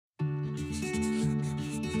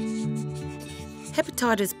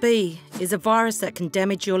Hepatitis B is a virus that can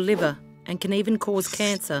damage your liver and can even cause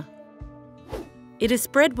cancer. It is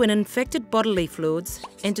spread when infected bodily fluids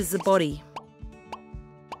enters the body.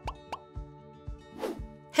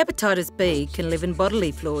 Hepatitis B can live in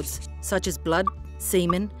bodily fluids such as blood,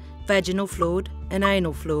 semen, vaginal fluid and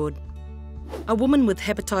anal fluid. A woman with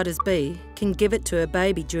hepatitis B can give it to her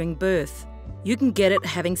baby during birth. You can get it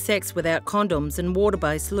having sex without condoms and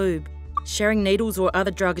water-based lube, sharing needles or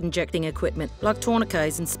other drug-injecting equipment like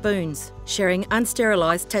tourniquets and spoons, sharing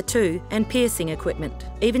unsterilised tattoo and piercing equipment,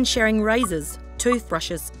 even sharing razors,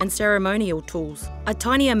 toothbrushes and ceremonial tools. A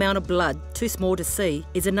tiny amount of blood, too small to see,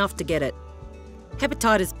 is enough to get it.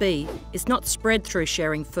 Hepatitis B is not spread through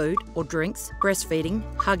sharing food or drinks, breastfeeding,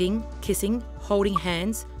 hugging, kissing, holding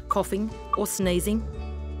hands, coughing or sneezing.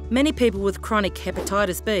 Many people with chronic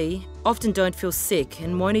hepatitis B often don't feel sick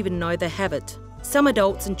and won't even know they have it. Some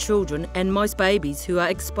adults and children and most babies who are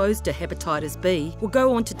exposed to hepatitis B will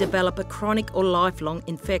go on to develop a chronic or lifelong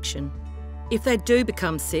infection. If they do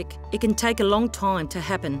become sick, it can take a long time to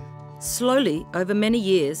happen. Slowly, over many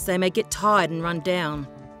years, they may get tired and run down.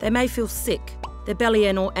 They may feel sick. Their belly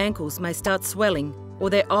and or ankles may start swelling, or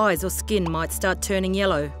their eyes or skin might start turning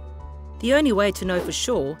yellow. The only way to know for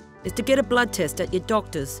sure is to get a blood test at your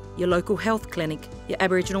doctor's, your local health clinic, your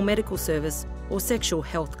Aboriginal medical service or sexual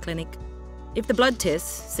health clinic. If the blood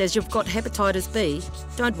test says you've got hepatitis B,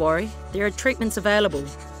 don't worry, there are treatments available,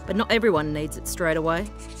 but not everyone needs it straight away.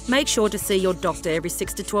 Make sure to see your doctor every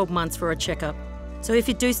 6 to 12 months for a checkup. So if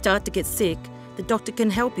you do start to get sick, the doctor can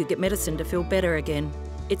help you get medicine to feel better again.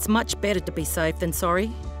 It's much better to be safe than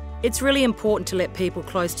sorry. It's really important to let people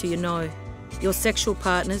close to you know. Your sexual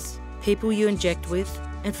partners, people you inject with,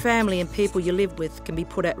 and family and people you live with can be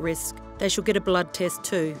put at risk. They should get a blood test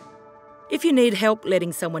too. If you need help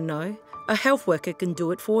letting someone know, a health worker can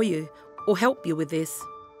do it for you or help you with this.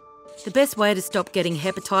 The best way to stop getting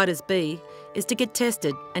hepatitis B is to get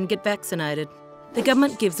tested and get vaccinated. The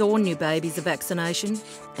government gives all new babies a vaccination,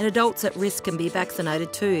 and adults at risk can be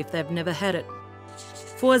vaccinated too if they've never had it.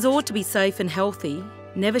 For us all to be safe and healthy,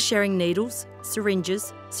 never sharing needles,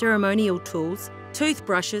 syringes, ceremonial tools,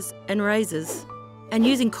 toothbrushes and razors, and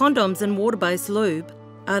using condoms and water-based lube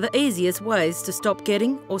are the easiest ways to stop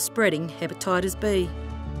getting or spreading hepatitis B.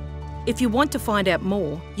 If you want to find out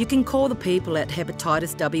more, you can call the people at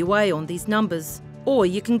Hepatitis WA on these numbers, or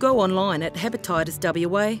you can go online at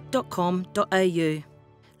hepatitiswa.com.au.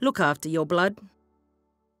 Look after your blood.